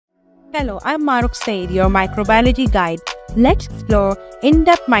Hello, I'm Maruk Said, your microbiology guide. Let's explore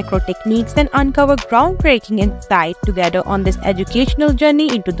in-depth micro techniques and uncover groundbreaking insight together on this educational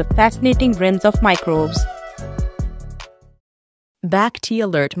journey into the fascinating realms of microbes. BacT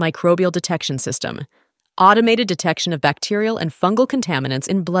Alert Microbial Detection System. Automated detection of bacterial and fungal contaminants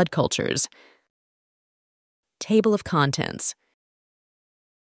in blood cultures. Table of contents.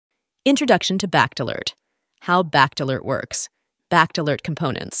 Introduction to BacT Alert. How BacT Alert works. BacT Alert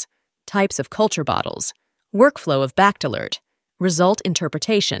components. Types of culture bottles. Workflow of BacT Alert. Result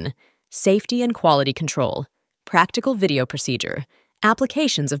interpretation. Safety and quality control. Practical video procedure.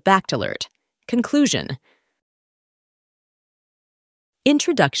 Applications of BacT Alert. Conclusion.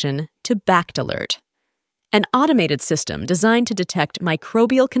 Introduction to BacT Alert. An automated system designed to detect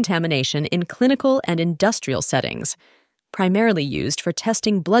microbial contamination in clinical and industrial settings, primarily used for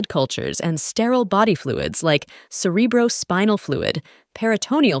testing blood cultures and sterile body fluids like cerebrospinal fluid,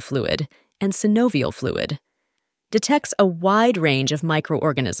 peritoneal fluid, and synovial fluid. Detects a wide range of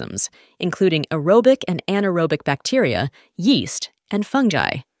microorganisms, including aerobic and anaerobic bacteria, yeast, and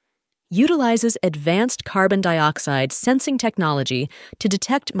fungi. Utilizes advanced carbon dioxide sensing technology to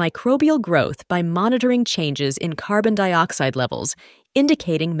detect microbial growth by monitoring changes in carbon dioxide levels,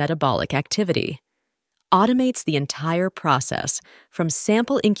 indicating metabolic activity. Automates the entire process, from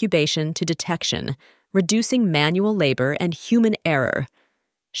sample incubation to detection, reducing manual labor and human error.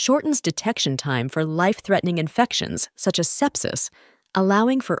 Shortens detection time for life-threatening infections such as sepsis,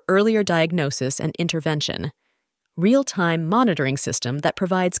 allowing for earlier diagnosis and intervention. Real-time monitoring system that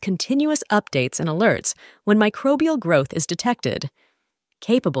provides continuous updates and alerts when microbial growth is detected.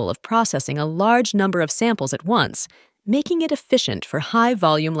 Capable of processing a large number of samples at once, making it efficient for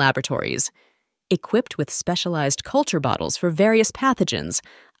high-volume laboratories. Equipped with specialized culture bottles for various pathogens,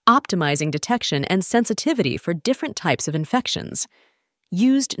 optimizing detection and sensitivity for different types of infections.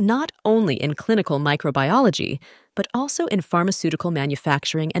 Used not only in clinical microbiology, but also in pharmaceutical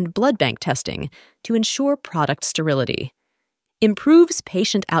manufacturing and blood bank testing to ensure product sterility. Improves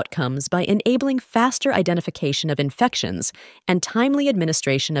patient outcomes by enabling faster identification of infections and timely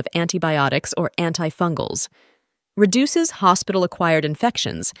administration of antibiotics or antifungals. Reduces hospital-acquired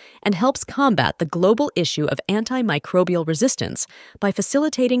infections and helps combat the global issue of antimicrobial resistance by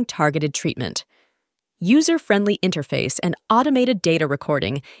facilitating targeted treatment. User-friendly interface and automated data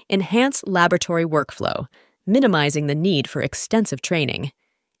recording enhance laboratory workflow, minimizing the need for extensive training.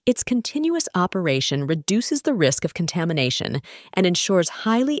 Its continuous operation reduces the risk of contamination and ensures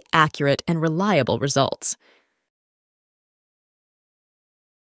highly accurate and reliable results.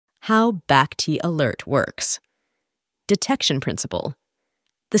 How BacT Alert works. Detection principle.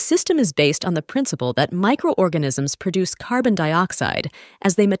 The system is based on the principle that microorganisms produce carbon dioxide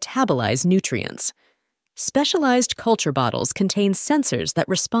as they metabolize nutrients. Specialized culture bottles contain sensors that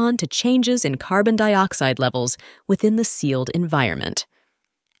respond to changes in carbon dioxide levels within the sealed environment.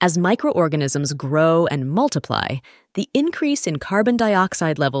 As microorganisms grow and multiply, the increase in carbon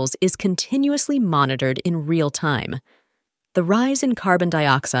dioxide levels is continuously monitored in real time. The rise in carbon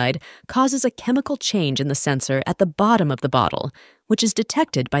dioxide causes a chemical change in the sensor at the bottom of the bottle, which is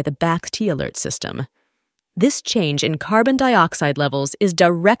detected by the BacT Alert system. This change in carbon dioxide levels is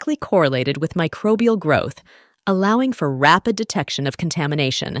directly correlated with microbial growth, allowing for rapid detection of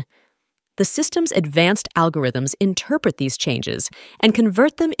contamination. The system's advanced algorithms interpret these changes and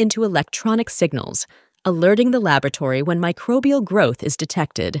convert them into electronic signals, alerting the laboratory when microbial growth is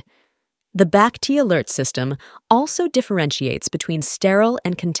detected. The BacT Alert system also differentiates between sterile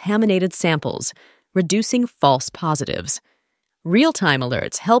and contaminated samples, reducing false positives. Real-time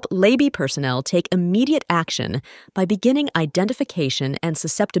alerts help lab personnel take immediate action by beginning identification and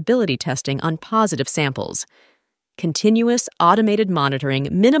susceptibility testing on positive samples. Continuous automated monitoring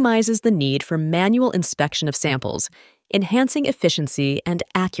minimizes the need for manual inspection of samples, enhancing efficiency and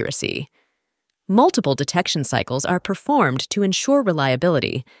accuracy. Multiple detection cycles are performed to ensure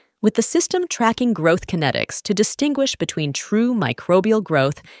reliability, with the system tracking growth kinetics to distinguish between true microbial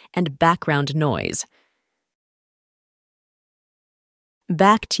growth and background noise.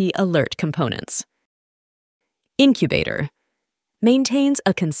 BacT Alert components. Incubator. Maintains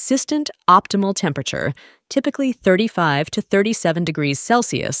a consistent optimal temperature, typically 35 to 37 degrees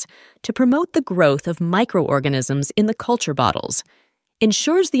Celsius, to promote the growth of microorganisms in the culture bottles.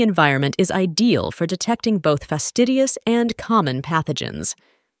 Ensures the environment is ideal for detecting both fastidious and common pathogens.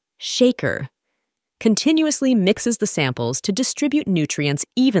 Shaker. Continuously mixes the samples to distribute nutrients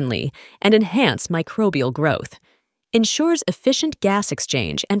evenly and enhance microbial growth. Ensures efficient gas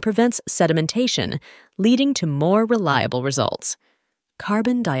exchange and prevents sedimentation, leading to more reliable results.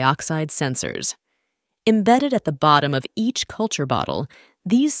 Carbon dioxide sensors. Embedded at the bottom of each culture bottle,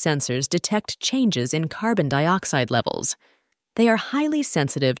 These sensors detect changes in carbon dioxide levels. They are highly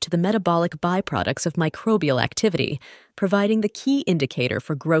sensitive to the metabolic byproducts of microbial activity, providing the key indicator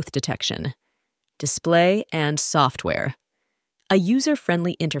for growth detection. Display and software. A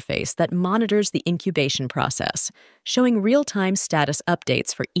user-friendly interface that monitors the incubation process, showing real-time status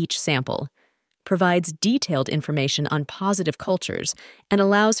updates for each sample, provides detailed information on positive cultures, and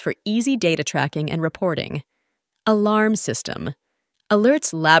allows for easy data tracking and reporting. Alarm system.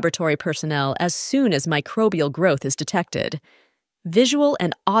 Alerts laboratory personnel as soon as microbial growth is detected. Visual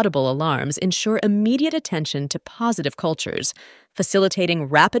and audible alarms ensure immediate attention to positive cultures, facilitating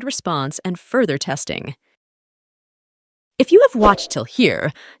rapid response and further testing. If you have watched till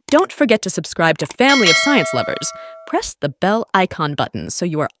here, don't forget to subscribe to Family of Science Lovers. Press the bell icon button so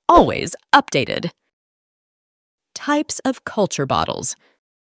you are always updated. Types of culture bottles.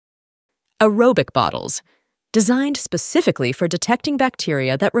 Aerobic bottles, designed specifically for detecting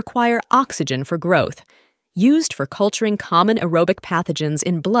bacteria that require oxygen for growth, used for culturing common aerobic pathogens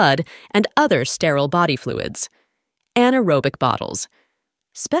in blood and other sterile body fluids. Anaerobic bottles,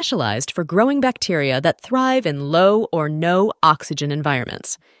 specialized for growing bacteria that thrive in low or no oxygen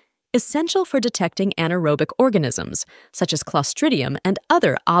environments, essential for detecting anaerobic organisms, such as Clostridium and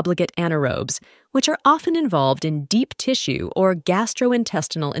other obligate anaerobes, which are often involved in deep tissue or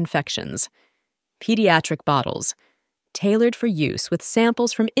gastrointestinal infections. Pediatric bottles, tailored for use with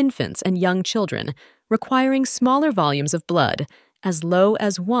samples from infants and young children, requiring smaller volumes of blood, as low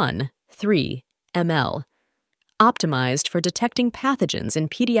as 1-3 ml. Optimized for detecting pathogens in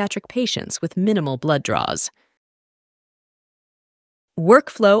pediatric patients with minimal blood draws.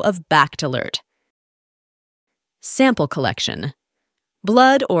 Workflow of BacT alert. Sample collection.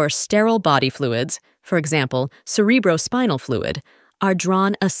 Blood or sterile body fluids, for example, cerebrospinal fluid, are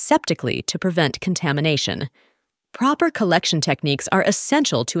drawn aseptically to prevent contamination. Proper collection techniques are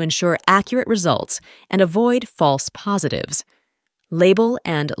essential to ensure accurate results and avoid false positives. Label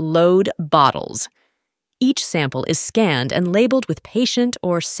and load bottles. Each sample is scanned and labeled with patient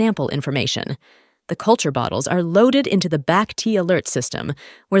or sample information. The culture bottles are loaded into the BacT alert system,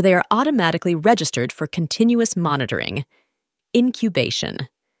 where they are automatically registered for continuous monitoring. Incubation.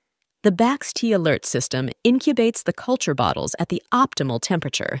 The BacT alert system incubates the culture bottles at the optimal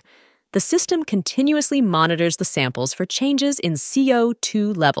temperature. The system continuously monitors the samples for changes in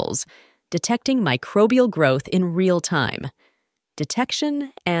CO2 levels, detecting microbial growth in real time.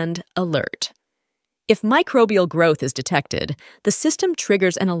 Detection and alert. If microbial growth is detected, the system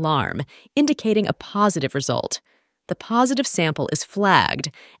triggers an alarm, indicating a positive result. The positive sample is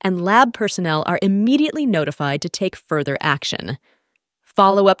flagged, and lab personnel are immediately notified to take further action.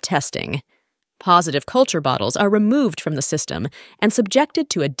 Follow-up testing. Positive culture bottles are removed from the system and subjected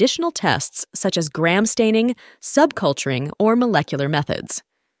to additional tests such as gram staining, subculturing, or molecular methods.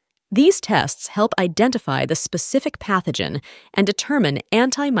 These tests help identify the specific pathogen and determine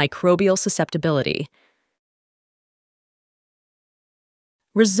antimicrobial susceptibility.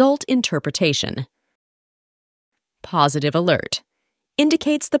 Result interpretation. Positive alert.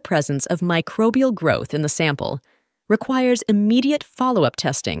 Indicates the presence of microbial growth in the sample. Requires immediate follow-up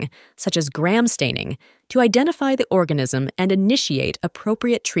testing, such as gram staining, to identify the organism and initiate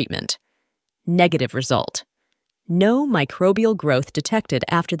appropriate treatment. Negative result. No microbial growth detected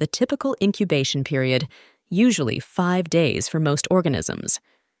after the typical incubation period, usually 5 days for most organisms.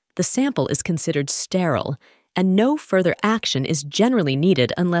 The sample is considered sterile, and no further action is generally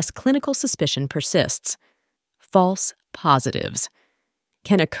needed unless clinical suspicion persists. False positives.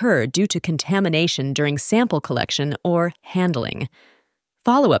 Can occur due to contamination during sample collection or handling.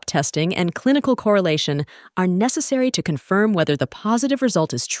 Follow-up testing and clinical correlation are necessary to confirm whether the positive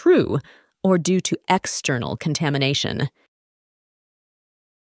result is true or due to external contamination.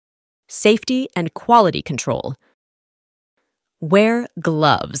 Safety and quality control. Wear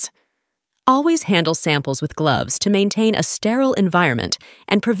gloves. Always handle samples with gloves to maintain a sterile environment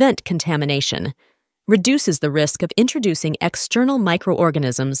and prevent contamination. Reduces the risk of introducing external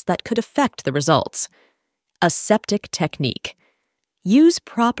microorganisms that could affect the results. Aseptic technique. Use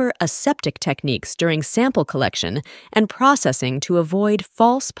proper aseptic techniques during sample collection and processing to avoid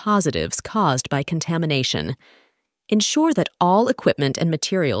false positives caused by contamination. Ensure that all equipment and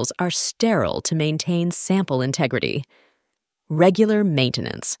materials are sterile to maintain sample integrity. Regular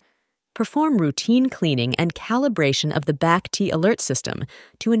maintenance. Perform routine cleaning and calibration of the BacT alert system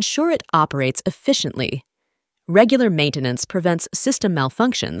to ensure it operates efficiently. Regular maintenance prevents system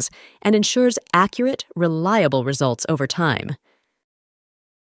malfunctions and ensures accurate, reliable results over time.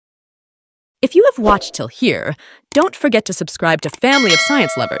 If you have watched till here, don't forget to subscribe to Family of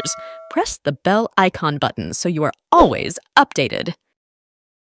Science Lovers. Press the bell icon button so you are always updated.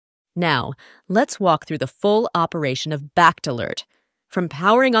 Now, let's walk through the full operation of BacT Alert. From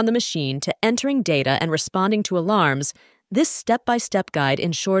powering on the machine to entering data and responding to alarms, this step-by-step guide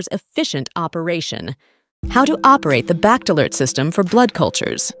ensures efficient operation. How to operate the BacT Alert system for blood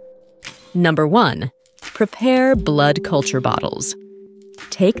cultures. Number 1. Prepare blood culture bottles.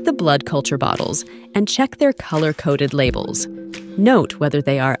 Take the blood culture bottles and check their color-coded labels. Note whether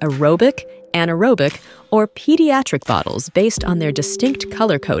they are aerobic, anaerobic, or pediatric bottles based on their distinct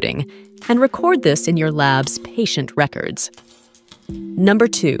color coding, and record this in your lab's patient records. Number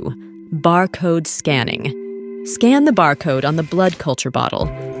 2. Barcode scanning. Scan the barcode on the blood culture bottle.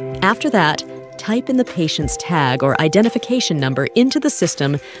 After that, type in the patient's tag or identification number into the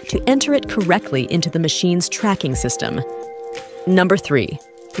system to enter it correctly into the machine's tracking system. Number 3.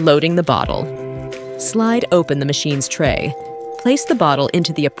 Loading the bottle. Slide open the machine's tray. Place the bottle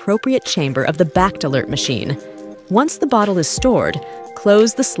into the appropriate chamber of the BacT Alert machine. Once the bottle is stored,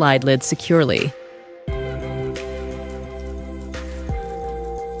 close the slide lid securely.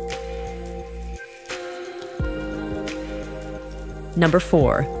 Number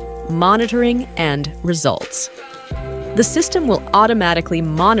 4. Monitoring and results. The system will automatically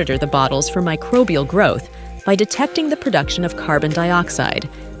monitor the bottles for microbial growth by detecting the production of carbon dioxide,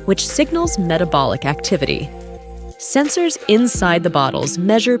 which signals metabolic activity. Sensors inside the bottles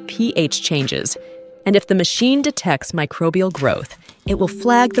measure pH changes, and if the machine detects microbial growth, it will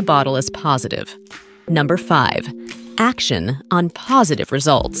flag the bottle as positive. Number 5. Action on positive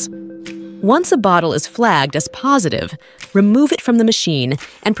results. Once a bottle is flagged as positive, remove it from the machine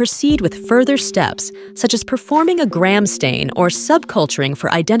and proceed with further steps, such as performing a gram stain or subculturing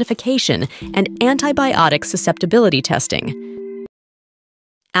for identification and antibiotic susceptibility testing.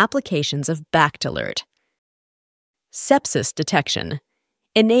 Applications of BacT Alert. Sepsis detection.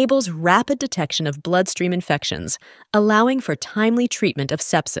 Enables rapid detection of bloodstream infections, allowing for timely treatment of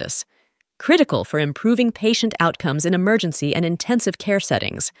sepsis. Critical for improving patient outcomes in emergency and intensive care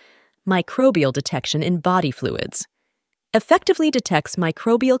settings. Microbial detection in body fluids. Effectively detects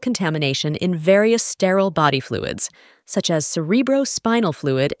microbial contamination in various sterile body fluids, such as cerebrospinal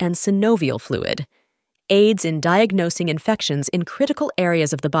fluid and synovial fluid. Aids in diagnosing infections in critical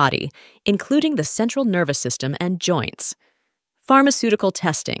areas of the body, including the central nervous system and joints. Pharmaceutical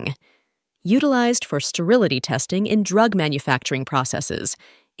testing. Utilized for sterility testing in drug manufacturing processes,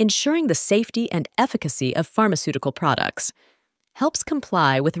 ensuring the safety and efficacy of pharmaceutical products. Helps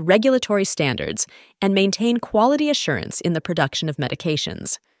comply with regulatory standards and maintain quality assurance in the production of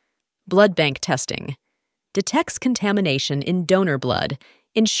medications. Blood bank testing. Detects contamination in donor blood,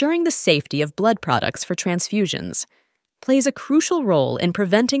 ensuring the safety of blood products for transfusions. Plays a crucial role in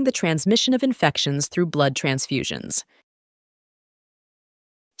preventing the transmission of infections through blood transfusions.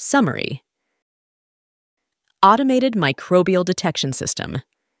 Summary. Automated Microbial Detection System.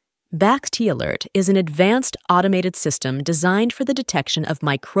 BacT Alert is an advanced automated system designed for the detection of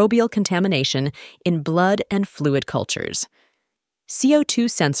microbial contamination in blood and fluid cultures. CO2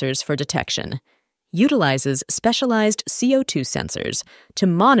 sensors for detection. Utilizes specialized CO2 sensors to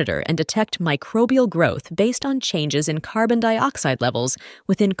monitor and detect microbial growth based on changes in carbon dioxide levels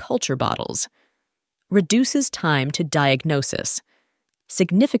within culture bottles. Reduces time to diagnosis.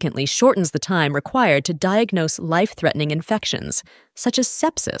 Significantly shortens the time required to diagnose life-threatening infections, such as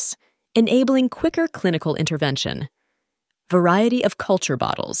sepsis, enabling quicker clinical intervention. Variety of culture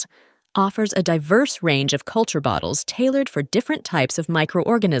bottles. Offers a diverse range of culture bottles tailored for different types of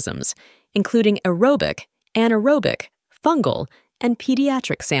microorganisms, including aerobic, anaerobic, fungal, and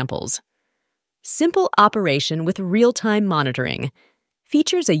pediatric samples. Simple operation with real-time monitoring.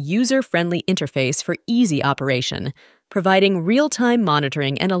 Features a user-friendly interface for easy operation, providing real-time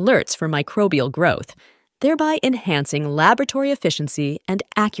monitoring and alerts for microbial growth, thereby enhancing laboratory efficiency and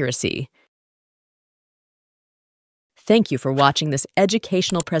accuracy. Thank you for watching this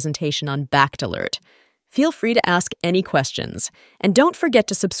educational presentation on BacT Alert. Feel free to ask any questions, and don't forget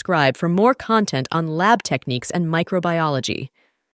to subscribe for more content on lab techniques and microbiology.